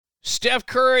Steph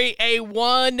Curry, a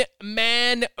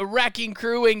one-man wrecking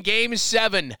crew in Game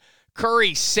 7.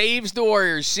 Curry saves the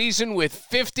Warriors season with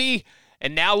 50,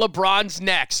 and now LeBron's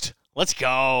next. Let's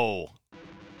go.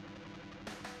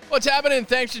 What's happening?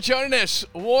 Thanks for joining us.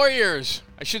 Warriors,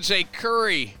 I should say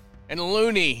Curry and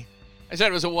Looney. I said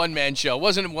it was a one-man show. It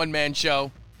wasn't a one-man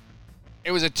show.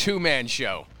 It was a two-man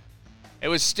show. It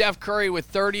was Steph Curry with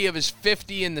 30 of his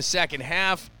 50 in the second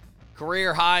half.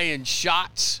 Career high in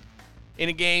shots in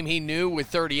a game he knew with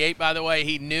 38, by the way.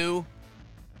 He knew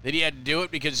that he had to do it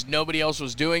because nobody else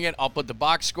was doing it. I'll put the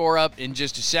box score up in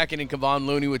just a second. And Kevon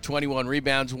Looney with 21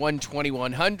 rebounds,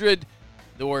 120-100.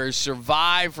 The Warriors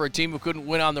survived for a team who couldn't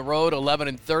win on the road,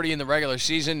 11-30 in the regular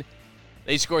season.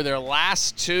 They scored their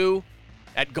last two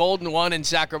at Golden 1 in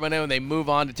Sacramento, and they move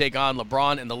on to take on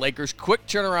LeBron and the Lakers. Quick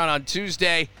turnaround on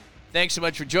Tuesday. Thanks so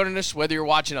much for joining us. Whether you're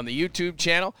watching on the YouTube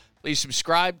channel, please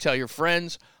subscribe, tell your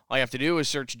friends. All you have to do is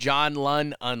search John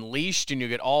Lunn Unleashed, and you'll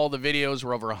get all the videos.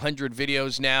 We're over 100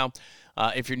 videos now.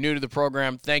 If you're new to the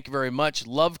program, thank you very much.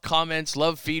 Love comments,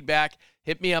 love feedback.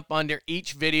 Hit me up under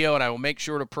each video, and I will make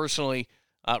sure to personally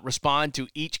respond to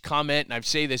each comment. And I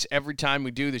say this every time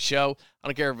we do the show. I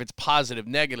don't care if it's positive,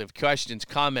 negative, questions,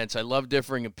 comments. I love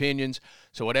differing opinions.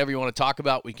 So whatever you want to talk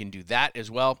about, we can do that as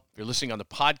well. If you're listening on the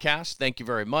podcast, thank you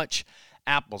very much.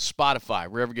 Apple, Spotify,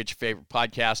 wherever you get your favorite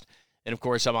podcast. And, of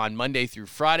course, I'm on Monday through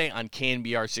Friday on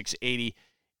KNBR 680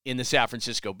 in the San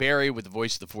Francisco Bay Area with the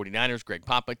voice of the 49ers, Greg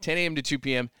Papa, 10 a.m. to 2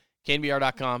 p.m.,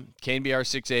 KNBR.com, KNBR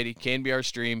 680, KNBR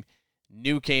Stream,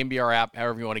 new KNBR app,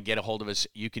 however you want to get a hold of us,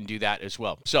 you can do that as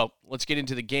well. So let's get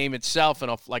into the game itself,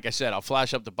 and like I said, I'll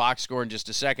flash up the box score in just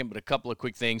a second, but a couple of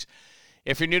quick things.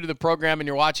 If you're new to the program and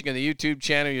you're watching on the YouTube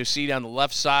channel, you'll see down the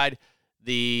left side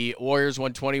the Warriors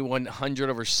 120-100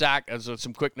 over Sac. So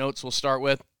some quick notes we'll start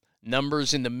with.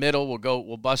 Numbers in the middle,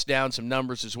 we'll bust down some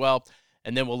numbers as well,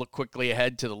 and then we'll look quickly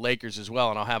ahead to the Lakers as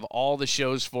well, and I'll have all the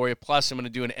shows for you. Plus, I'm going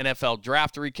to do an NFL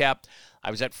draft recap.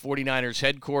 I was at 49ers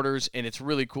headquarters, and it's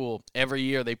really cool. Every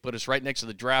year they put us right next to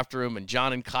the draft room, and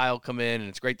John and Kyle come in, and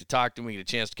it's great to talk to them. We get a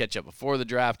chance to catch up before the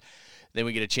draft. Then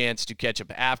we get a chance to catch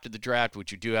up after the draft,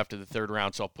 which you do after the third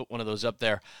round. So I'll put one of those up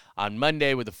there on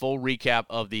Monday with a full recap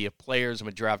of the players. I'm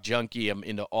a draft junkie. I'm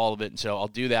into all of it, and so I'll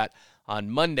do that on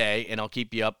Monday, and I'll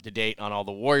keep you up to date on all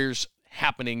the Warriors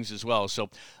happenings as well. So,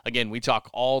 again, we talk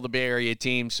all the Bay Area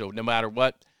teams, so no matter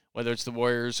what, whether it's the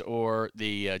Warriors or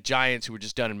the Giants who were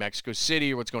just done in Mexico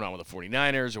City or what's going on with the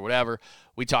 49ers or whatever,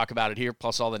 we talk about it here,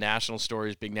 plus all the national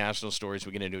stories, big national stories.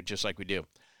 We're going to do it just like we do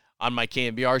on my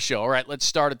KNBR show. All right, let's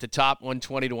start at the top,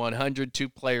 120-100. Two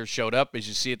players showed up, as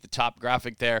you see at the top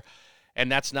graphic there, and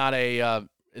that's not an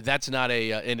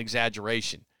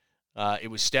exaggeration.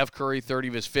 It was Steph Curry, 30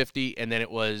 of his 50, and then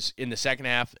it was in the second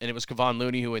half, and it was Kevon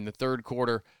Looney who in the third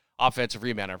quarter, offensive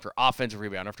rebound after offensive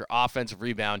rebound after offensive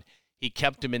rebound, he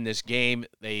kept him in this game.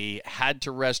 They had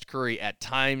to rest Curry at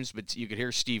times, but you could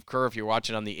hear Steve Kerr, if you're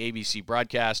watching on the ABC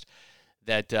broadcast,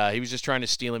 that he was just trying to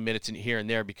steal him minutes in here and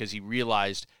there because he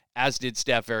realized, as did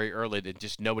Steph very early, that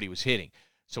just nobody was hitting.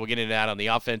 So we'll get into that on the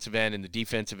offensive end and the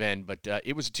defensive end, but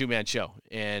it was a two-man show,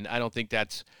 and I don't think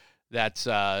that's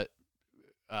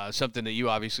something that you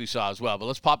obviously saw as well. But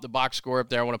let's pop the box score up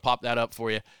there. I want to pop that up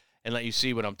for you and let you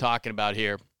see what I'm talking about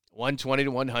here.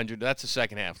 120-100. That's the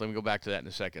second half. Let me go back to that in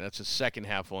a second. That's the second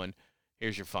half one.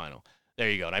 Here's your final. There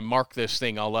you go. And I marked this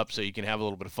thing all up so you can have a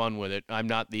little bit of fun with it. I'm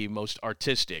not the most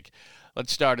artistic.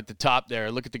 Let's start at the top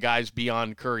there. Look at the guys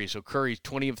beyond Curry. So Curry's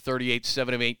 20 of 38,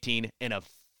 7 of 18 in a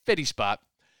 50 spot.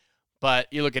 But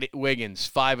you look at Wiggins,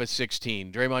 5 of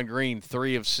 16. Draymond Green,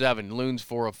 3 of 7. Loons,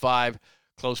 4 of 5.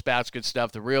 Close basket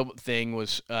stuff. The real thing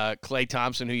was Klay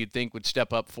Thompson, who you'd think would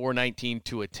step up, 4-19,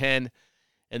 2 of 10.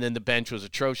 And then the bench was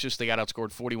atrocious. They got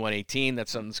outscored 41-18.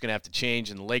 That's something that's going to have to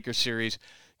change in the Lakers series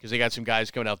because they got some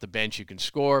guys coming out the bench who can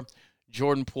score.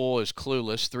 Jordan Poole is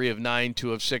clueless, 3 of 9,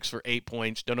 2 of 6 for 8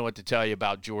 points. Don't know what to tell you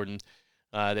about Jordan.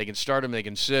 They can start him. They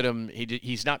can sit him.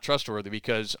 He's not trustworthy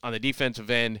because on the defensive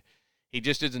end, he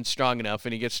just isn't strong enough,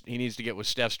 and he needs to get with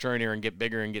Steph's trainer and get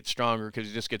bigger and get stronger because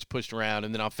he just gets pushed around.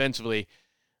 And then offensively,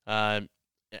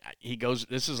 he goes.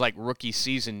 This is like rookie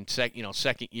season,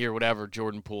 second year, whatever.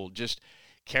 Jordan Poole just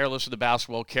careless with the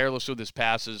basketball, careless with his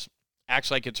passes,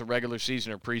 acts like it's a regular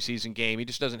season or preseason game. He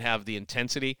just doesn't have the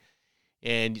intensity,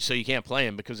 and so you can't play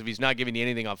him because if he's not giving you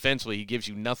anything offensively, he gives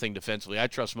you nothing defensively. I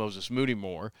trust Moses Moody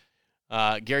more.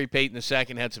 Gary Payton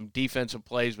II had some defensive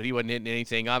plays, but he wasn't hitting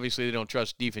anything. Obviously, they don't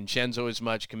trust DiVincenzo as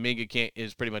much. Kuminga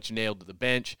is pretty much nailed to the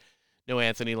bench. No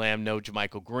Anthony Lamb, no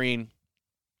JaMychal Green.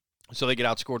 So they get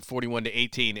outscored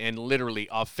 41-18, and literally,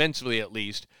 offensively at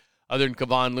least, other than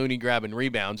Kevon Looney grabbing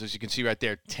rebounds, as you can see right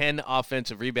there, 10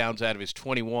 offensive rebounds out of his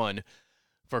 21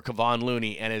 for Kevon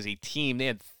Looney. And as a team, they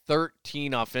had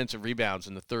 13 offensive rebounds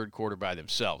in the third quarter by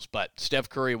themselves. But Steph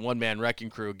Curry, one-man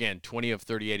wrecking crew, again, 20 of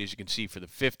 38, as you can see, for the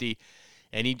 50.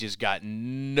 And he just got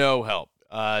no help.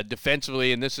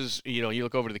 Defensively, and this is, you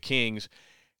look over to the Kings,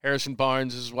 Harrison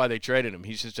Barnes, this is why they traded him.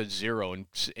 He's just a 0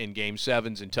 in Game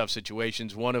 7s in tough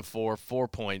situations, 1 of 4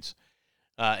 points.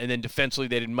 And then defensively,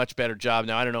 they did a much better job.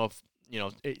 Now, I don't know if,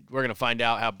 we're going to find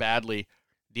out how badly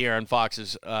De'Aaron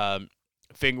Fox's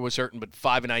finger was hurting, but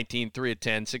 5 of 19, 3 of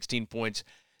 10, 16 points.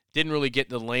 Didn't really get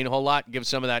to the lane a whole lot. Give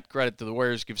some of that credit to the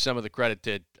Warriors. Give some of the credit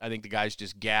to, I think, the guys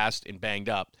just gassed and banged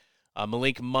up.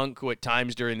 Malik Monk, who at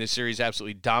times during this series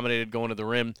absolutely dominated going to the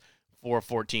rim, 4 of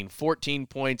 14. 14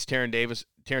 points. Terrence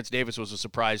Davis was a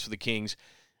surprise for the Kings.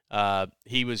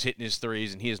 He was hitting his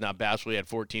threes, and he is not bashful. He had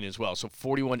 14 as well. So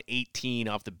 41-18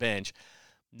 off the bench.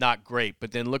 Not great.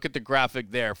 But then look at the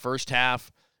graphic there. First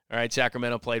half, all right,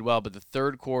 Sacramento played well, but the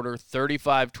third quarter,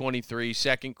 35-23.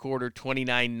 Second quarter,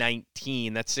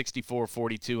 29-19. That's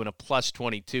 64-42 and a plus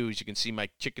 22. As you can see, my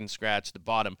chicken scratch at the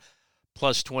bottom.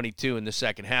 Plus 22 in the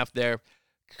second half there.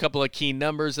 A couple of key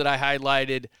numbers that I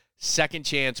highlighted. Second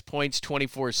chance points,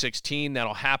 24-16.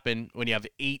 That'll happen when you have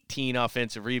 18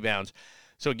 offensive rebounds.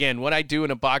 So, again, what I do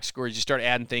in a box score is you start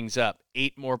adding things up.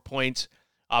 8 more points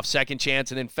off second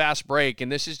chance and then fast break. And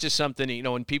this is just something,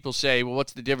 when people say, well,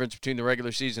 what's the difference between the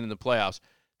regular season and the playoffs?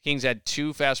 Kings had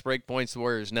 2 fast break points, the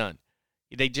Warriors none.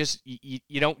 They just,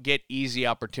 you don't get easy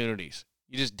opportunities.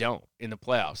 You just don't in the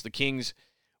playoffs. The Kings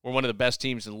were one of the best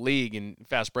teams in the league in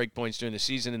fast break points during the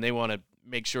season, and they want to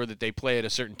make sure that they play at a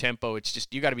certain tempo. It's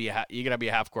just you got to be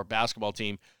a half court basketball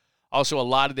team. Also, a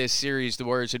lot of this series, the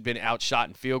Warriors had been outshot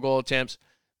in field goal attempts.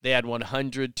 They had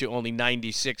 100 to only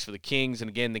 96 for the Kings, and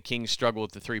again, the Kings struggled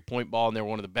with the three-point ball, and they're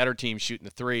one of the better teams shooting the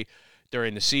three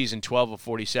during the season. 12 of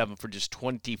 47 for just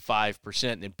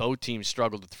 25%. And then both teams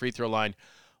struggled at the free throw line.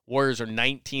 Warriors are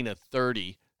 19 of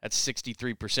 30. That's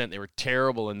 63%. They were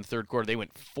terrible in the third quarter. They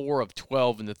went 4 of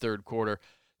 12 in the third quarter,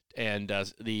 and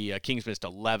the Kings missed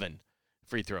 11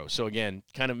 free throws. So, again,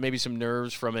 kind of maybe some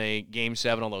nerves from a Game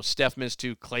 7, although Steph missed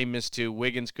 2, Clay missed 2,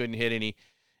 Wiggins couldn't hit any.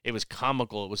 It was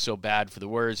comical. It was so bad for the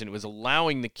Warriors, and it was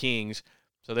allowing the Kings.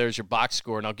 So there's your box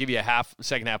score, and I'll give you a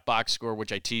second half box score,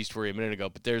 which I teased for you a minute ago,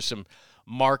 but there's some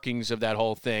markings of that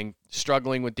whole thing.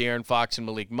 Struggling with De'Aaron Fox and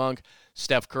Malik Monk.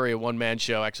 Steph Curry, a one-man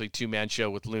show, actually two-man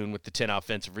show with Loon with the 10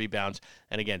 offensive rebounds.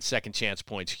 And again, second chance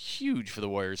points, huge for the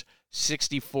Warriors.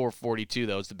 64-42,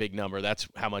 though, is the big number. That's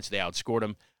how much they outscored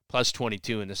them. Plus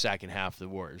 22 in the second half for the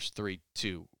Warriors.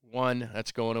 3-2-1,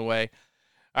 that's going away.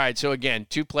 All right, so again,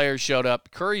 2 players showed up.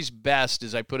 Curry's best,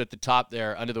 as I put at the top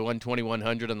there, under the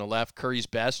 120-100 on the left, Curry's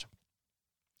best.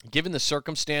 Given the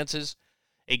circumstances,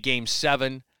 a Game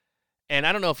 7, and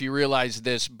I don't know if you realize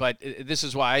this, but this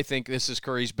is why I think this is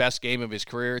Curry's best game of his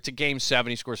career. It's a Game 7.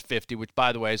 He scores 50, which,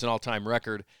 by the way, is an all-time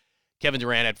record. Kevin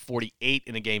Durant had 48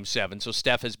 in a Game 7, so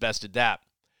Steph has bested that.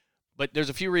 But there's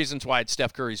a few reasons why it's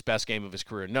Steph Curry's best game of his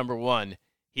career. Number one,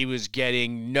 he was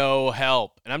getting no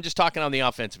help. And I'm just talking on the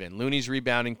offensive end. Looney's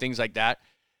rebounding, things like that.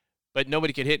 But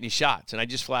nobody could hit any shots. And I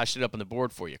just flashed it up on the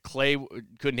board for you. Clay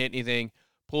couldn't hit anything.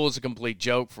 Poole's a complete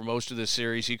joke for most of the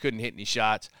series. He couldn't hit any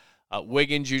shots.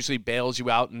 Wiggins usually bails you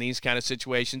out in these kind of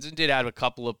situations and did have a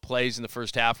couple of plays in the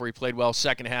first half where he played well.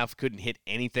 Second half, couldn't hit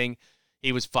anything.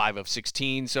 He was 5 of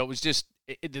 16. So it was just,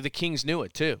 the Kings knew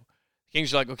it too. The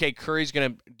Kings are like, okay, Curry's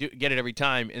going to get it every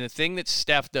time. And the thing that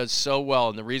Steph does so well,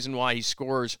 and the reason why he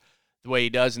scores the way he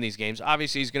does in these games,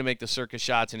 obviously he's going to make the circus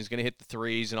shots and he's going to hit the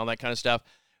threes and all that kind of stuff.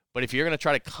 But if you're going to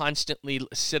try to constantly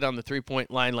sit on the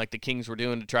three-point line like the Kings were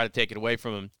doing to try to take it away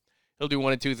from him, he'll do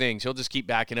one of two things. He'll just keep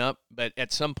backing up, but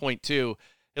at some point, too,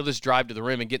 he'll just drive to the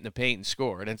rim and get in the paint and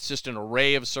score. And it's just an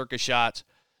array of circus shots,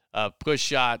 push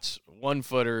shots,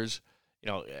 one-footers,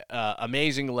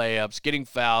 amazing layups, getting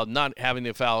fouled, not having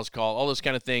the fouls called, all those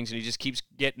kind of things, and he just keeps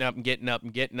getting up and getting up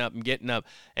and getting up and getting up,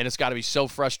 and it's got to be so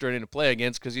frustrating to play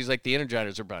against because he's like the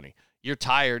Energizer Bunny. You're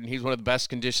tired, and he's one of the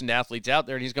best-conditioned athletes out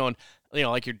there, and he's going,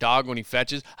 like your dog when he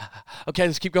fetches, okay,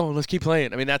 let's keep going, let's keep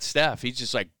playing. I mean, that's Steph. He's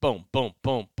just like boom, boom,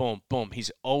 boom, boom, boom. He's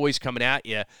always coming at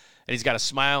you, and he's got a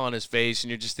smile on his face,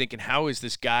 and you're just thinking, how is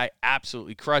this guy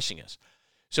absolutely crushing us?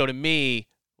 So to me,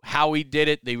 how he did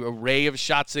it, the array of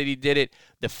shots that he did it,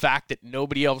 the fact that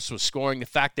nobody else was scoring, the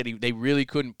fact that they really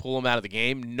couldn't pull him out of the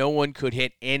game, no one could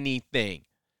hit anything.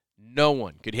 No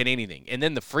one could hit anything. And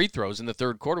then the free throws in the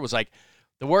third quarter was like,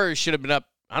 the Warriors should have been up,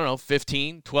 12,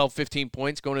 15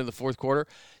 points going into the fourth quarter.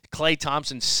 Klay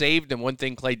Thompson saved him. One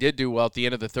thing Klay did do well at the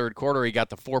end of the third quarter, he got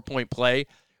the 4-point play,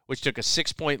 which took a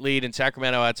 6-point lead, and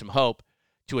Sacramento had some hope.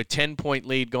 to a 10-point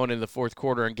lead going into the fourth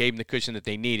quarter and gave them the cushion that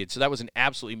they needed. So that was an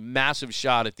absolutely massive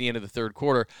shot at the end of the third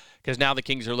quarter because now the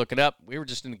Kings are looking up. We were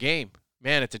just in the game.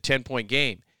 Man, it's a 10-point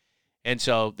game. And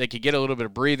so they could get a little bit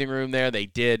of breathing room there. They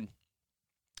did.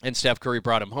 And Steph Curry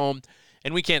brought him home.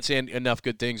 And we can't say enough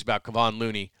good things about Kevon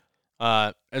Looney.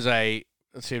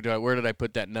 Let's see, where did I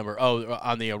put that number? Oh,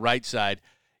 on the right side.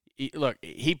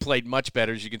 He played much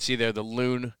better. As you can see there, the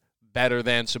Loon better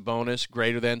than Sabonis,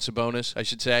 greater than Sabonis, I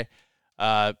should say.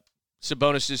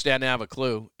 Sabonis just didn't have a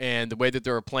clue. And the way that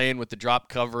they were playing with the drop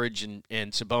coverage and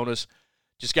Sabonis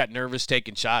just got nervous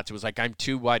taking shots. It was like, I'm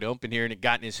too wide open here, and it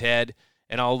got in his head.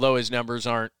 And although his numbers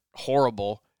aren't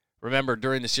horrible, remember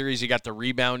during the series he got the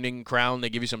rebounding crown. They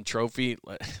give you some trophy.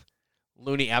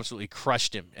 Looney absolutely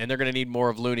crushed him. And they're going to need more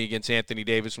of Looney against Anthony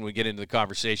Davis when we get into the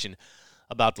conversation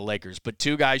about the Lakers. But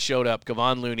two guys showed up,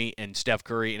 Kevon Looney and Steph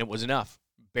Curry, and it was enough.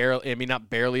 Not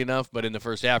barely enough, but in the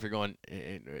first half you're going,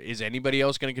 is anybody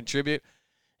else going to contribute?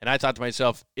 And I thought to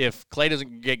myself, if Klay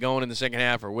doesn't get going in the second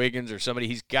half or Wiggins or somebody,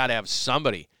 he's got to have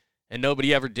somebody. And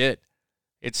nobody ever did.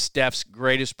 It's Steph's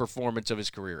greatest performance of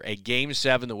his career. A Game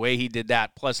 7, the way he did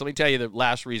that. Plus, let me tell you the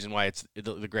last reason why it's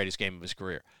the greatest game of his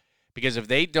career. Because if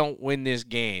they don't win this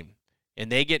game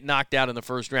and they get knocked out in the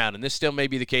first round, and this still may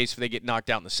be the case if they get knocked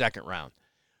out in the second round,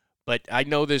 but I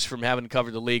know this from having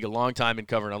covered the league a long time and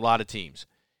covering a lot of teams.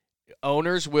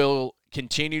 Owners will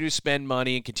continue to spend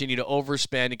money and continue to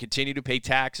overspend and continue to pay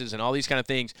taxes and all these kind of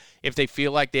things if they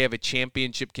feel like they have a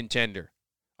championship contender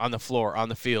on the floor, on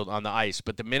the field, on the ice.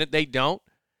 But the minute they don't,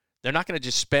 they're not going to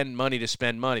just spend money to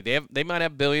spend money. They might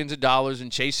have billions of dollars,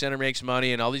 and Chase Center makes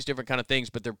money and all these different kind of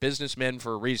things, but they're businessmen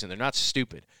for a reason. They're not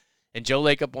stupid. And Joe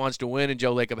Lacob wants to win, and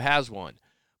Joe Lacob has won.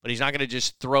 But he's not going to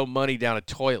just throw money down a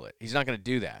toilet. He's not going to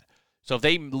do that. So if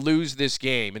they lose this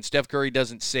game and Steph Curry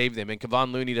doesn't save them and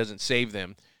Kevon Looney doesn't save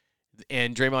them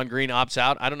and Draymond Green opts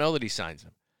out, I don't know that he signs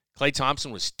them. Klay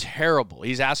Thompson was terrible. He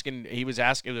was asking,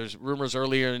 there's rumors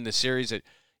earlier in the series that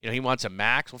he wants a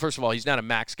max. Well, first of all, he's not a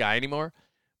max guy anymore.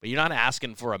 But you're not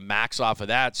asking for a max off of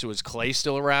that. So is Klay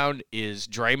still around? Is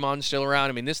Draymond still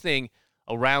around? I mean, this thing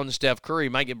around Steph Curry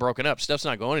might get broken up. Steph's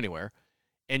not going anywhere.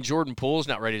 And Jordan Poole's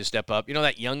not ready to step up. You know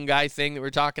that young guy thing that we're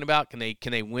talking about? Can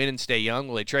they win and stay young?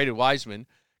 Well, they traded Wiseman.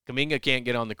 Kuminga can't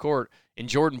get on the court. And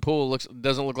Jordan Poole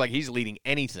doesn't look like he's leading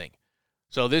anything.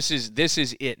 So this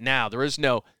is it now. There is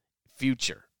no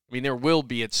future. I mean, there will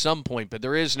be at some point, but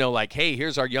there is no like, hey,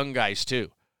 here's our young guys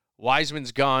too.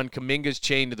 Wiseman's gone. Kuminga's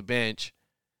chained to the bench.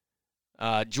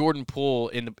 Jordan Poole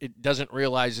it doesn't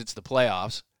realize it's the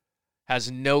playoffs, has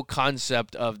no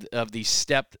concept of the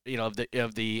step,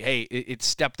 hey, it's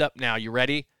stepped up now. You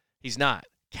ready? He's not.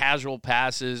 Casual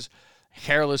passes,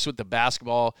 careless with the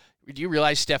basketball. Do you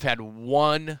realize Steph had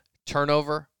one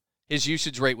turnover? His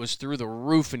usage rate was through the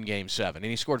roof in Game 7, and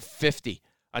he scored 50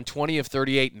 on 20 of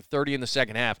 38 and 30 in the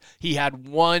second half. He had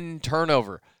one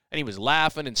turnover, and he was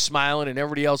laughing and smiling, and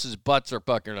everybody else's butts are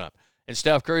puckering up. And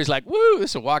Steph Curry's like, woo,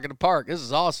 this is a walk in the park. This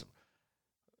is awesome.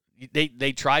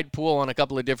 They tried Poole on a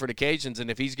couple of different occasions, and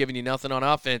if he's giving you nothing on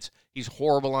offense, he's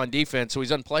horrible on defense, so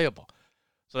he's unplayable.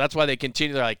 So that's why they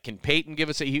continue. They're like, can Peyton give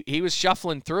us he was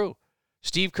shuffling through.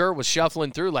 Steve Kerr was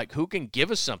shuffling through, like, who can give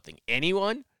us something?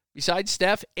 Anyone besides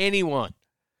Steph? Anyone.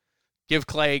 Give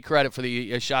Klay credit for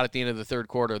the shot at the end of the third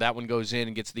quarter. That one goes in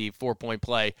and gets the 4-point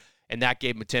play, and that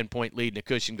gave him a 10-point lead and a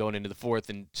cushion going into the fourth,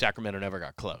 and Sacramento never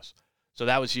got close. So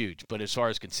that was huge. But as far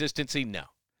as consistency, no.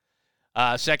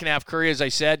 Second half, Curry, as I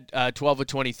said, 12 of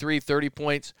 23, 30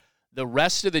 points. The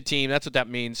rest of the team, that's what that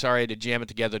means. Sorry, I had to jam it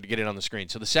together to get it on the screen.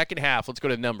 So the second half, let's go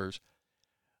to the numbers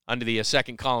under the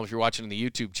second column if you're watching on the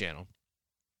YouTube channel.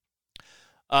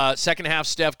 Second half,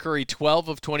 Steph Curry, 12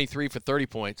 of 23 for 30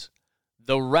 points.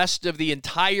 The rest of the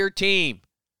entire team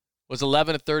was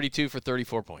 11 of 32 for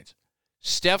 34 points.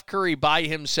 Steph Curry by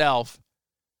himself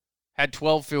had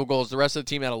 12 field goals. The rest of the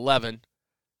team had 11.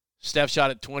 Steph shot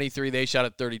at 23. They shot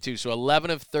at 32. So 11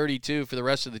 of 32 for the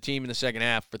rest of the team in the second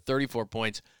half for 34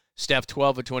 points. Steph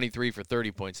 12 of 23 for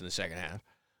 30 points in the second half.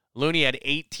 Looney had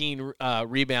 22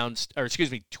 rebounds,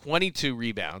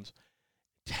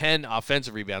 10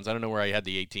 offensive rebounds. I don't know where I had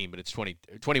the 18, but it's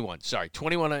 21. Sorry,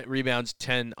 21 rebounds,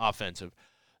 10 offensive.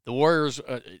 The Warriors,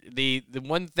 the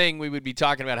one thing we would be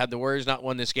talking about had the Warriors not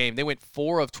won this game, they went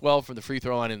 4 of 12 from the free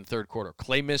throw line in the third quarter.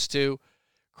 Klay missed 2.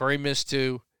 Curry missed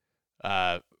 2.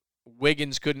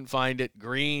 Wiggins couldn't find it.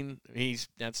 Green,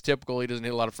 that's typical. He doesn't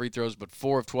hit a lot of free throws, but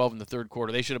 4 of 12 in the third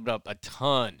quarter. They should have been up a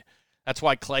ton. That's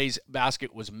why Klay's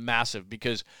basket was massive,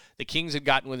 because the Kings had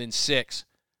gotten within 6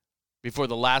 before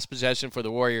the last possession for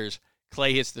the Warriors.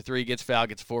 Klay hits the 3, gets fouled,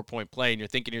 gets a 4-point play, and you're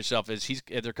thinking to yourself, as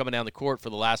they're coming down the court for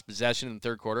the last possession in the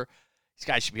third quarter, these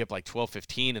guys should be up like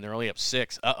 12-15, and they're only up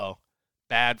 6. Uh-oh.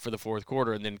 bad for the fourth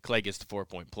quarter, and then Clay gets the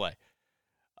 4-point play.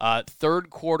 Third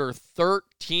quarter,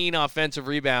 13 offensive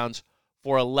rebounds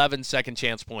for 11 second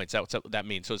chance points. That's what that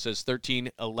means. So it says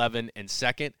 13, 11, and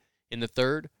second in the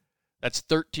third. That's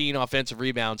 13 offensive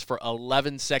rebounds for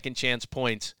 11 second chance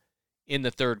points in the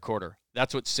third quarter.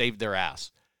 That's what saved their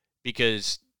ass,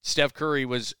 because Steph Curry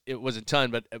was a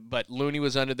ton, but Looney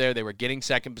was under there. They were getting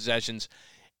second possessions,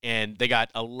 and they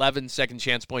got 11 second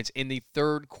chance points in the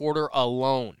third quarter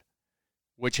alone,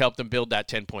 which helped them build that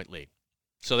 10-point lead.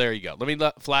 So there you go. Let me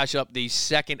flash up the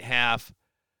second half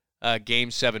Game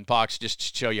 7 box just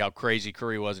to show you how crazy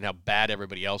Curry was and how bad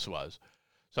everybody else was.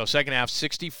 So second half,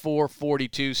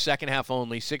 64-42. Second half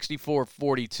only,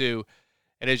 64-42.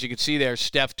 And as you can see there,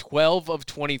 Steph, 12 of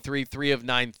 23, 3 of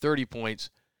 9, 30 points.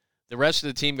 The rest of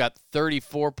the team got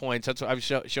 34 points. That's what I was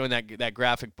showing that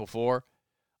graphic before.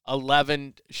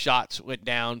 11 shots went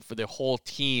down for the whole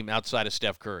team outside of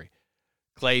Steph Curry.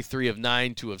 Clay, 3 of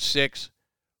 9, 2 of 6.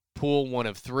 Poole, 1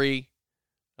 of 3.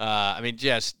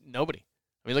 Just nobody.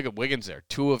 Look at Wiggins there.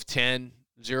 2 of 10,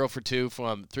 0 for 2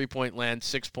 from three-point land,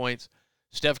 6 points.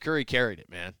 Steph Curry carried it,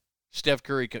 man. Steph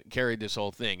Curry carried this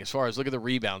whole thing. As far as, look at the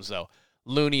rebounds, though.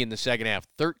 Looney in the second half,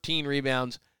 13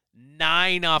 rebounds,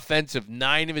 9 offensive,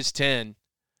 9 of his 10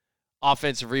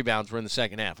 offensive rebounds were in the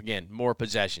second half. Again, more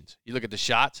possessions. You look at the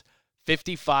shots,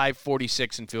 55,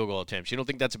 46 in field goal attempts. You don't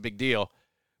think that's a big deal,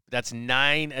 but that's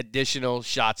 9 additional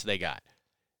shots they got.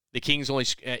 The Kings only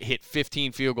hit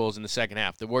 15 field goals in the second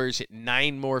half. The Warriors hit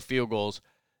 9 more field goals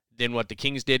than what the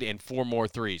Kings did and 4 more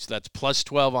threes. So that's plus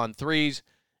 12 on threes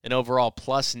and overall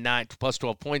plus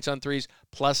 12 points on threes,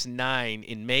 plus 9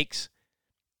 in makes,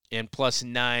 and plus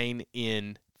 9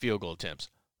 in field goal attempts.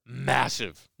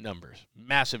 Massive numbers.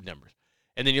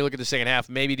 And then you look at the second half.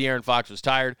 Maybe De'Aaron Fox was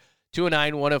tired. 2 of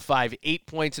 9, 1 of 5, 8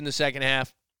 points in the second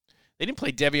half. They didn't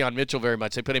play De'Aaron Mitchell very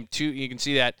much. They put him you can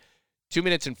see that, 2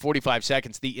 minutes and 45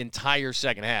 seconds the entire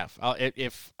second half.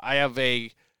 If I have a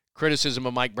criticism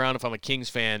of Mike Brown, if I'm a Kings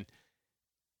fan,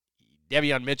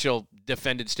 De'Aaron Mitchell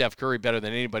defended Steph Curry better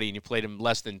than anybody, and you played him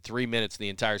less than 3 minutes the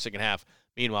entire second half.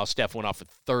 Meanwhile, Steph went off for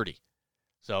 30.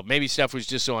 So maybe Steph was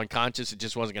just so unconscious it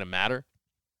just wasn't going to matter.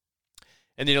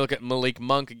 And then you look at Malik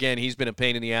Monk. Again, he's been a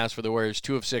pain in the ass for the Warriors.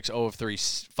 2 of 6, 0 of 3,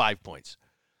 5 points.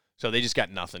 So they just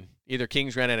got nothing. Either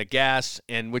Kings ran out of gas,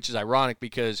 and which is ironic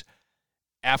because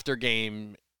after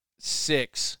Game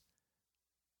 6,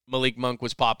 Malik Monk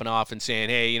was popping off and saying,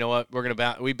 "Hey, you know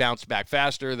what? We bounced back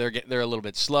faster. They're a little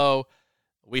bit slow.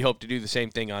 We hope to do the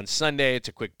same thing on Sunday. It's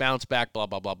a quick bounce back. Blah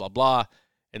blah blah blah blah."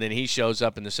 And then he shows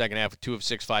up in the second half with 2 of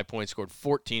 6, 5 points, scored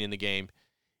 14 in the game,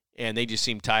 and they just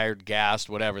seemed tired, gassed,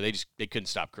 whatever. They couldn't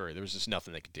stop Curry. There was just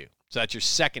nothing they could do. So that's your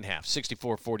second half,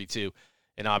 64-42,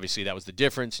 and obviously that was the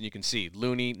difference. And you can see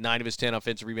Looney, 9 of his 10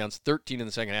 offensive rebounds, 13 in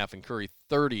the second half, and Curry,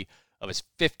 30 of his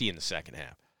 50 in the second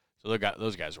half. So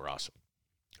those guys were awesome.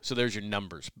 So there's your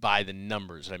numbers. By the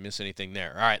numbers. Did I miss anything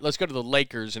there? All right, let's go to the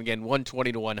Lakers. And again,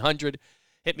 120-100.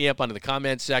 Hit me up under the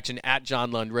comments section at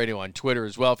John Lund Radio on Twitter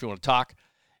as well if you want to talk.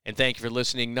 And thank you for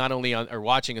listening, not only or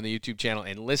watching on the YouTube channel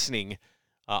and listening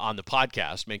on the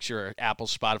podcast. Make sure Apple,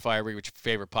 Spotify, which your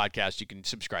favorite podcast, you can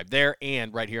subscribe there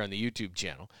and right here on the YouTube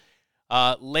channel.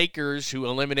 Lakers, who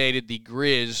eliminated the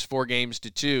Grizz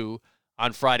 4-2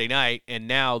 on Friday night, and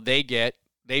now they've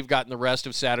gotten the rest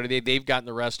of Saturday. They've gotten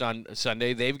the rest on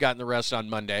Sunday. They've gotten the rest on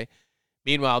Monday.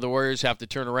 Meanwhile, the Warriors have to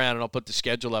turn around, and I'll put the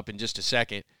schedule up in just a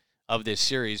second of this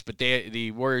series, but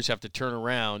the Warriors have to turn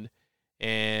around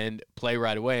and play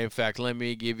right away. In fact, let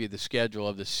me give you the schedule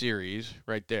of the series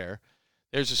right there.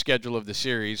 There's the schedule of the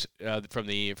series for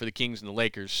the Kings and the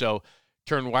Lakers. So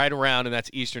turn right around, and that's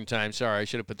Eastern time. Sorry, I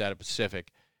should have put that at Pacific.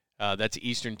 That's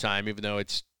Eastern time, even though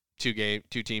it's two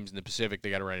teams in the Pacific. They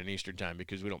got to run in Eastern time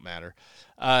because we don't matter.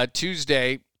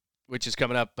 Tuesday, which is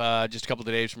coming up just a couple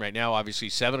of days from right now, obviously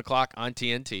 7 o'clock on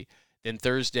TNT. Then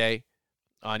Thursday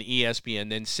on ESPN.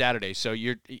 Then Saturday. So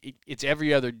it's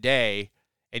every other day,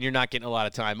 and you're not getting a lot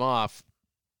of time off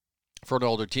for an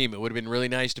older team. It would have been really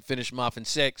nice to finish them off in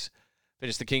 6,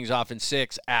 finish the Kings off in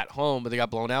 6 at home, but they got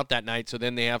blown out that night, so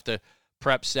then they have to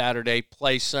prep Saturday,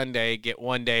 play Sunday, get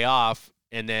one day off,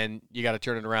 and then you got to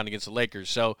turn it around against the Lakers.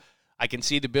 So I can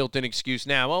see the built-in excuse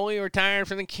now. Well, we were tired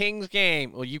from the Kings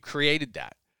game. Well, you created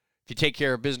that. If you take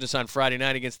care of business on Friday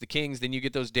night against the Kings, then you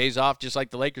get those days off just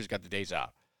like the Lakers got the days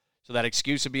off. So that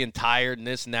excuse of being tired and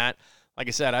this and that, like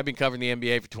I said, I've been covering the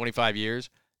NBA for 25 years.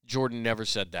 Jordan never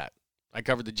said that. I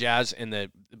covered the Jazz and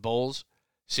the Bulls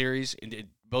series in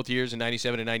both years in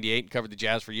 97 and 98, and covered the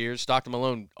Jazz for years. Stockton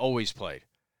Malone always played.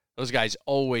 Those guys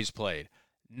always played.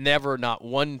 Never, not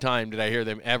one time did I hear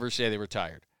them ever say they were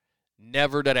tired.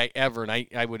 Never did I ever, and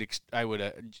I would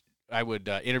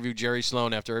interview Jerry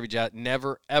Sloan after every job.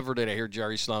 Never, ever did I hear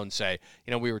Jerry Sloan say,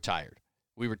 we were tired.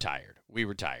 We were tired. We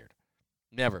were tired.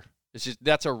 Never.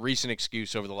 That's a recent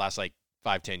excuse over the last,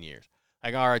 5-10 years.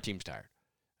 Our team's tired.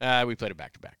 We played it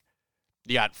back-to-back.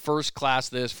 You got first class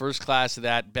this, first class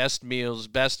that, best meals,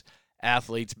 best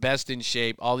athletes, best in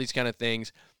shape, all these kind of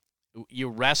things. You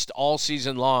rest all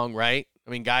season long, right?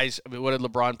 Guys, what did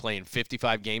LeBron play in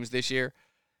 55 games this year?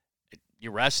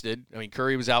 You rested.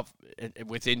 Curry was out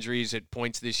with injuries at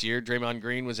points this year. Draymond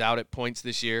Green was out at points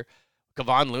this year.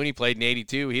 Kevon Looney played in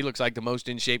 82. He looks like the most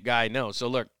in-shape guy I know. So,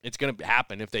 look, it's going to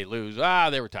happen if they lose.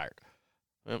 They were tired.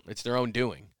 Well, it's their own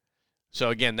doing. So,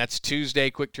 again, that's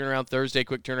Tuesday, quick turnaround. Thursday,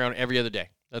 quick turnaround. Every other day.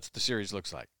 That's what the series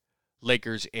looks like.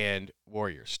 Lakers and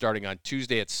Warriors, starting on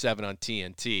Tuesday at 7 on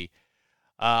TNT.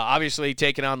 Obviously,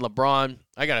 taking on LeBron.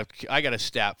 I got a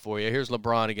stat for you. Here's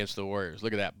LeBron against the Warriors.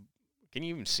 Look at that. Can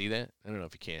you even see that? I don't know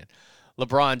if you can.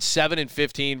 LeBron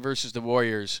 7-15 versus the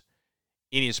Warriors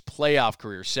in his playoff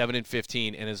career.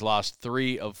 7-15 and has lost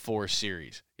 3 of 4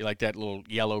 series. You like that little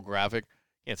yellow graphic?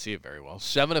 Can't see it very well.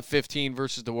 7-15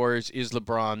 versus the Warriors is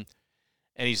LeBron,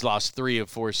 and he's lost 3 of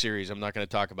 4 series. I'm not going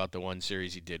to talk about the one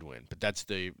series he did win, but that's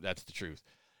the truth.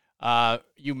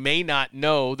 You may not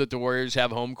know that the Warriors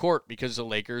have home court because the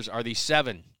Lakers are the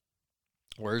 7.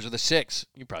 Warriors are the 6.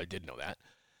 You probably did know that.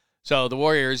 So the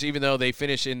Warriors, even though they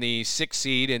finish in the 6th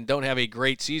seed and don't have a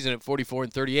great season at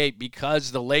 44-38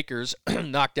 because the Lakers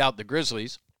knocked out the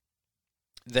Grizzlies,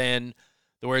 then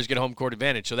the Warriors get home court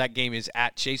advantage. So that game is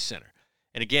at Chase Center.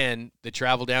 And again, the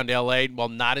travel down to L.A., while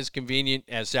not as convenient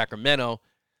as Sacramento,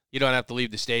 you don't have to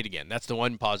leave the state again. That's the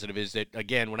one positive is that,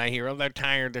 again, when I hear, they're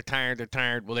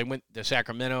tired. Well, they went to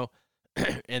Sacramento,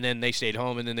 and then they stayed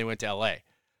home, and then they went to L.A.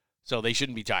 So they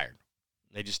shouldn't be tired.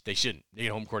 They shouldn't. They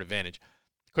get home court advantage.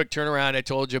 Quick turnaround I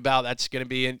told you about, it's going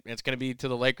to be to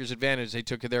the Lakers' advantage. They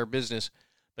took care of their business.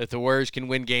 But if the Warriors can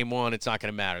win game 1, it's not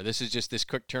going to matter. This is just this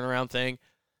quick turnaround thing.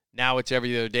 Now it's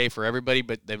every other day for everybody,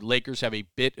 but the Lakers have a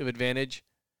bit of advantage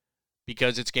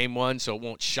because it's game 1, so it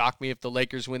won't shock me if the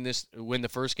Lakers win the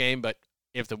first game. But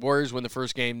if the Warriors win the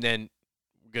first game, then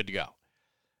we're good to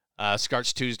go.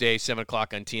 Starts Tuesday, 7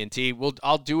 o'clock on TNT.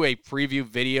 I'll do a preview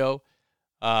video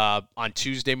on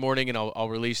Tuesday morning, and I'll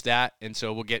release that. And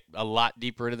so we'll get a lot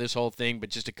deeper into this whole thing, but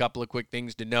just a couple of quick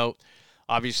things to note.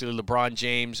 Obviously, LeBron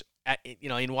James,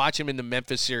 in watching him in the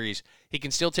Memphis series, he can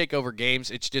still take over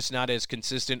games. It's just not as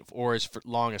consistent or as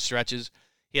long as stretches.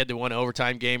 He had the one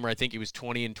overtime game where I think he was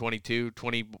 20 and 22,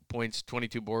 20 points,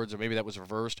 22 boards, or maybe that was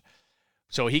reversed.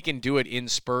 So he can do it in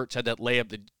spurts, had that layup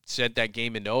that sent that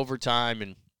game into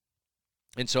overtime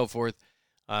and so forth.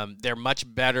 They're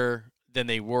much better than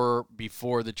they were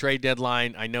before the trade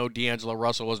deadline. I know D'Angelo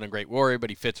Russell wasn't a great Warrior, but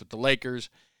he fits with the Lakers.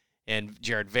 And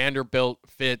Jared Vanderbilt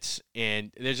fits.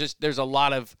 And there's a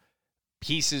lot of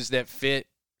pieces that fit,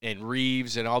 and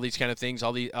Reeves and all these kind of things,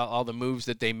 all the moves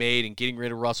that they made and getting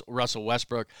rid of Russell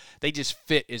Westbrook, they just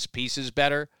fit as pieces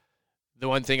better. The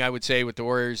one thing I would say with the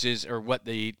Warriors is, I'm not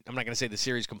going to say the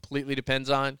series completely depends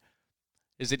on,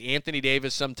 is that Anthony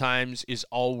Davis sometimes is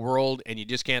all-world and you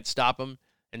just can't stop him.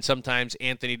 And sometimes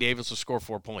Anthony Davis will score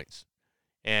 4 points.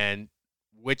 And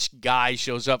which guy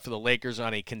shows up for the Lakers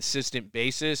on a consistent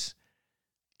basis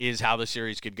is how the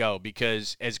series could go.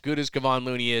 Because as good as Kevon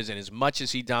Looney is and as much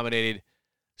as he dominated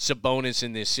Sabonis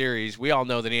in this series, we all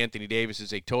know that Anthony Davis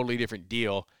is a totally different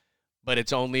deal. But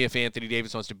it's only if Anthony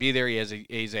Davis wants to be there. He has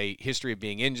a history of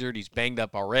being injured. He's banged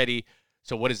up already.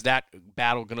 So what is that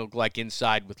battle going to look like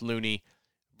inside with Looney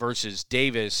versus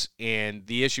Davis? And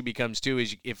the issue becomes, too,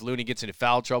 is if Looney gets into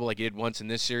foul trouble like he did once in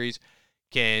this series,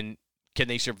 can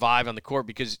they survive on the court?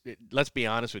 Because let's be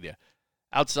honest with you,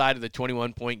 outside of the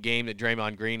 21-point game that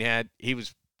Draymond Green had, he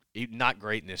was not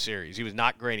great in this series. He was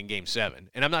not great in Game 7.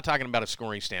 And I'm not talking about a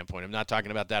scoring standpoint. I'm not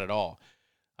talking about that at all.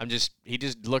 He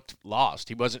just looked lost.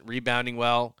 He wasn't rebounding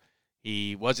well.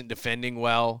 He wasn't defending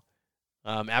well.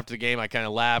 After the game, I kind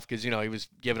of laughed because, he was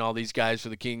giving all these guys for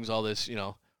the Kings all this,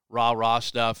 rah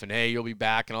stuff and, hey, you'll be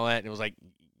back and all that. And it was like,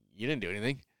 you didn't do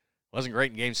anything. It wasn't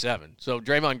great in Game 7. So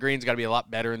Draymond Green's got to be a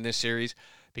lot better in this series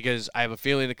because I have a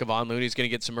feeling that Kevon Looney's going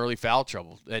to get some early foul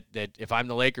trouble. That if I'm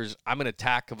the Lakers, I'm going to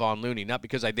attack Kevon Looney, not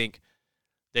because I think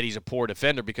that he's a poor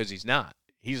defender, because he's not.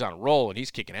 He's on a roll and he's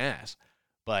kicking ass.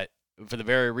 But for the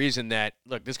very reason that,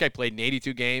 look, this guy played in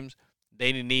 82 games.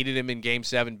 They needed him in Game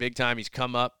 7 big time. He's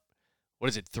come up,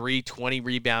 3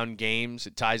 20-rebound games.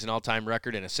 It ties an all-time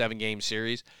record in a 7-game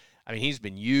series. I mean, he's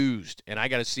been used, and I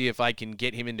got to see if I can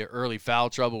get him into early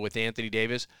foul trouble with Anthony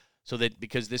Davis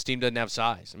because this team doesn't have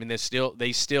size. I mean,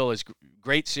 they still is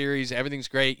great series. Everything's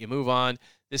great. You move on.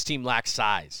 This team lacks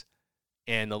size.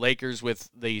 And the Lakers with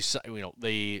the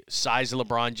size of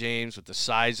LeBron James, with the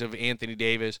size of Anthony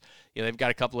Davis, they've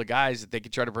got a couple of guys that they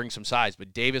could try to bring some size.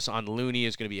 But Davis on Looney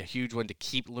is going to be a huge one to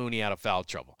keep Looney out of foul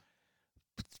trouble.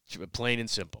 Plain and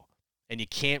simple. And you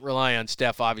can't rely on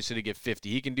Steph, obviously, to get 50.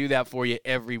 He can do that for you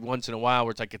every once in a while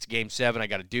where it's like it's Game 7, I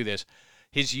got to do this.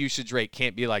 His usage rate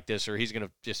can't be like this or he's going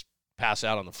to just pass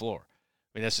out on the floor.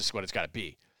 I mean, that's just what it's got to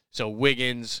be. So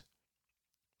Wiggins,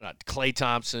 Klay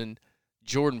Thompson,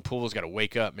 Jordan Poole's got to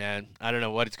wake up, man. I don't know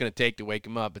what it's going to take to wake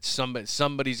him up, but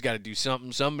somebody's got to do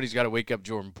something. Somebody's got to wake up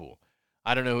Jordan Poole.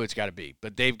 I don't know who it's got to be,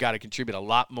 but they've got to contribute a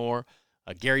lot more.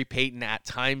 Gary Payton at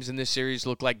times in this series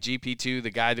looked like GP2,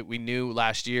 the guy that we knew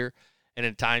last year, and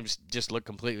at times just looked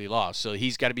completely lost. So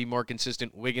he's got to be more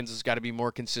consistent. Wiggins has got to be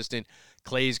more consistent.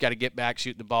 Klay's got to get back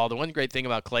shooting the ball. The one great thing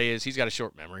about Klay is he's got a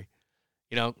short memory.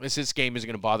 This game isn't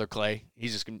going to bother Klay.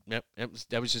 He's just going to,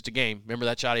 that was just a game. Remember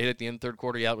that shot he hit at the end of the third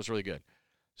quarter? Yeah, that was really good.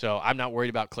 So I'm not worried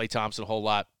about Klay Thompson a whole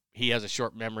lot. He has a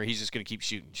short memory. He's just going to keep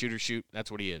shooting. Shoot or shoot. That's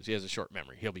what he is. He has a short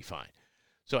memory. He'll be fine.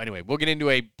 So anyway, we'll get into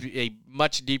a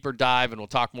much deeper dive, and we'll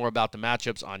talk more about the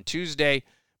matchups on Tuesday.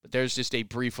 But there's just a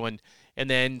brief one. And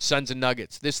then Suns and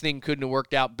Nuggets. This thing couldn't have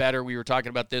worked out better. We were talking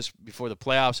about this before the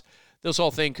playoffs. This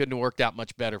whole thing couldn't have worked out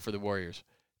much better for the Warriors.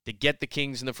 To get the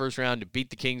Kings in the first round, to beat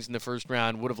the Kings in the first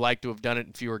round, would have liked to have done it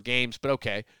in fewer games. But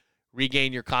okay,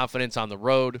 regain your confidence on the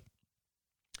road.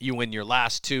 You win your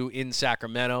last 2 in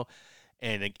Sacramento,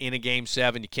 and in a Game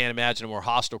 7, you can't imagine a more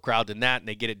hostile crowd than that, and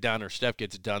they get it done, or Steph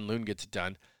gets it done, Loon gets it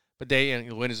done. But they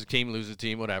win as a team, lose as a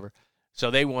team, whatever.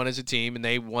 So they won as a team, and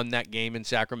they won that game in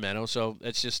Sacramento. So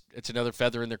it's another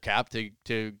feather in their cap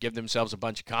to give themselves a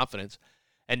bunch of confidence.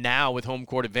 And now with home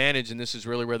court advantage, and this is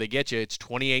really where they get you, it's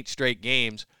 28 straight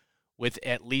games with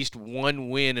at least one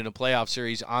win in a playoff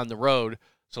series on the road.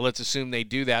 So let's assume they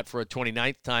do that for a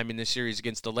 29th time in this series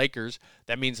against the Lakers.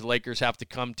 That means the Lakers have to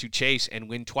come to Chase and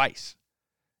win twice.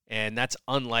 And that's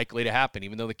unlikely to happen,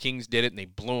 even though the Kings did it and they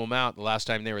blew them out the last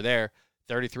time they were there,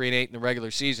 33-8 in the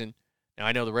regular season. Now,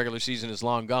 I know the regular season is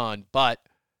long gone, but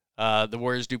the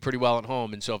Warriors do pretty well at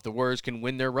home. And so if the Warriors can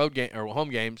win their road game or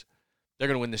home games, they're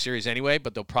going to win the series anyway,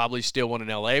 but they'll probably still win in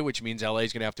L.A., which means L.A.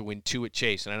 is going to have to win 2 at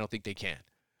Chase, and I don't think they can.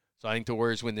 So I think the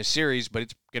Warriors win this series, but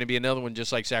it's going to be another one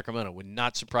just like Sacramento. Would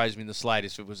not surprise me in the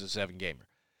slightest if it was a 7-gamer.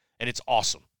 And it's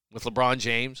awesome. With LeBron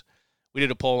James, we did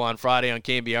a poll on Friday on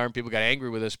KNBR, and people got angry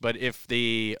with us, but if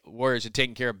the Warriors had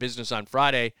taken care of business on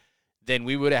Friday, then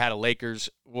we would have had a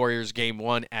Lakers-Warriors Game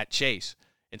 1 at Chase.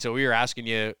 And so we were asking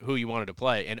you who you wanted to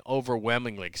play, and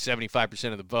overwhelmingly, like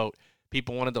 75% of the vote,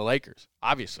 people wanted the Lakers,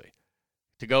 obviously.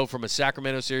 To go from a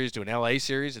Sacramento series to an L.A.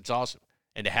 series, it's awesome.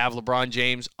 And to have LeBron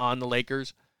James on the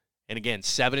Lakers, and again,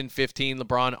 7-15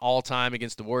 LeBron all-time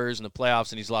against the Warriors in the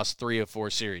playoffs, and he's lost 3 of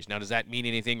 4 series. Now, does that mean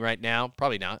anything right now?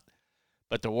 Probably not.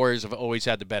 But the Warriors have always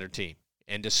had the better team.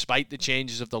 And despite the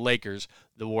changes of the Lakers,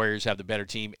 the Warriors have the better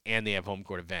team, and they have home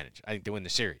court advantage. I think they win the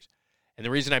series. And the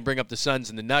reason I bring up the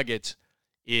Suns and the Nuggets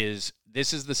is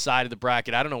this is the side of the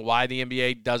bracket. I don't know why the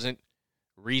NBA doesn't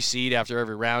reseed after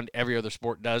every round. Every other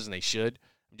sport does, and they should.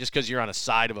 Just because you're on a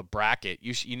side of a bracket,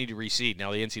 you need to reseed.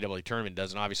 Now, the NCAA tournament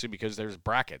doesn't, obviously, because there's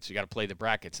brackets. You got to play the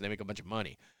brackets, and they make a bunch of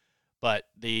money. But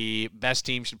the best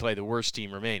team should play the worst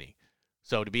team remaining.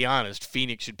 So, to be honest,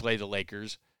 Phoenix should play the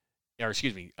Lakers.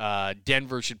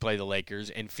 Denver should play the Lakers,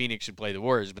 and Phoenix should play the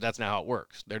Warriors. But that's not how it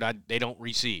works. They don't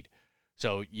reseed.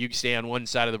 So, you stay on one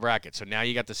side of the bracket. So, now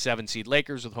you got the 7-seed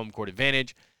Lakers with home court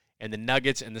advantage, and the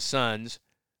Nuggets and the Suns.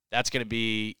 That's going to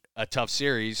be a tough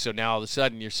series. So, now all of a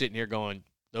sudden, you're sitting here going,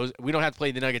 we don't have to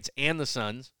play the Nuggets and the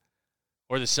Suns,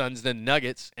 or the Suns then the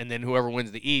Nuggets, and then whoever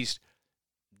wins the East,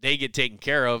 they get taken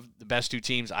care of. The best 2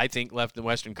 teams, I think, left in the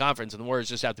Western Conference, and the Warriors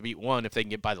just have to beat one if they can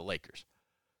get by the Lakers.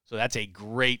 So that's a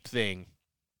great thing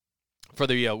for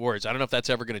the Warriors. I don't know if that's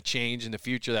ever going to change in the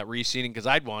future, that reseeding, because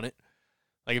I'd want it.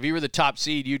 Like, if you were the top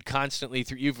seed, you'd constantly,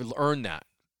 you've earned that.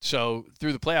 So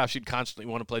through the playoffs, you'd constantly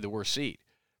want to play the worst seed.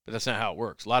 But that's not how it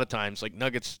works. A lot of times, like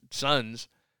Nuggets, Suns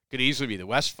could easily be the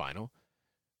West final,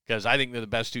 because I think they're the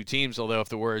best 2 teams, although if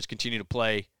the Warriors continue to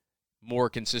play more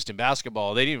consistent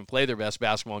basketball, they didn't even play their best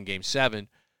basketball in Game 7.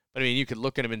 But, I mean, you could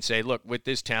look at them and say, look, with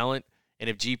this talent, and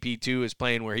if GP2 is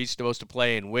playing where he's supposed to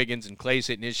play, and Wiggins and Klay's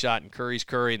hitting his shot, and Curry's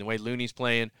Curry, and the way Looney's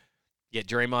playing, get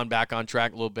Draymond back on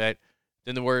track a little bit,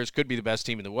 then the Warriors could be the best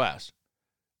team in the West.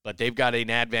 But they've got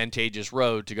an advantageous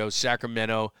road to go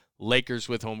Sacramento, Lakers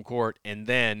with home court, and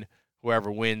then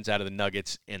whoever wins out of the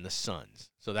Nuggets and the Suns.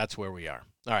 So that's where we are.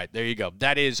 All right, there you go.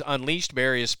 That is Unleashed,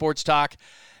 Bay Sports Talk.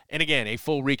 And again, a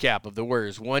full recap of the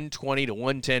Warriors'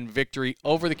 120-110 victory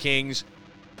over the Kings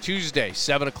Tuesday,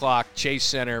 7 o'clock, Chase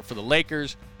Center for the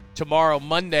Lakers. Tomorrow,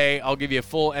 Monday, I'll give you a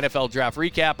full NFL draft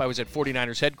recap. I was at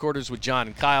 49ers headquarters with John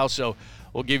and Kyle, so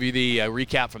we'll give you the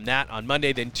recap from that on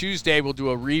Monday. Then Tuesday, we'll do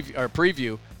a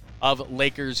preview of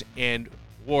Lakers and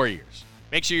Warriors.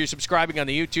 Make sure you're subscribing on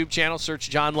the YouTube channel. Search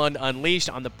John Lund Unleashed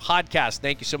on the podcast.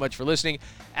 Thank you so much for listening.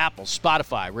 Apple,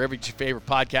 Spotify, wherever it's your favorite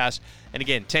podcast. And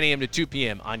again, 10 a.m. to 2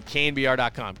 p.m. on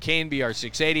KNBR.com. KNBR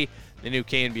 680, the new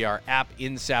KNBR app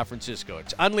in San Francisco.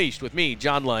 It's Unleashed with me,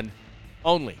 John Lund,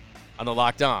 only on the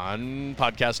Locked On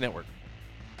Podcast Network.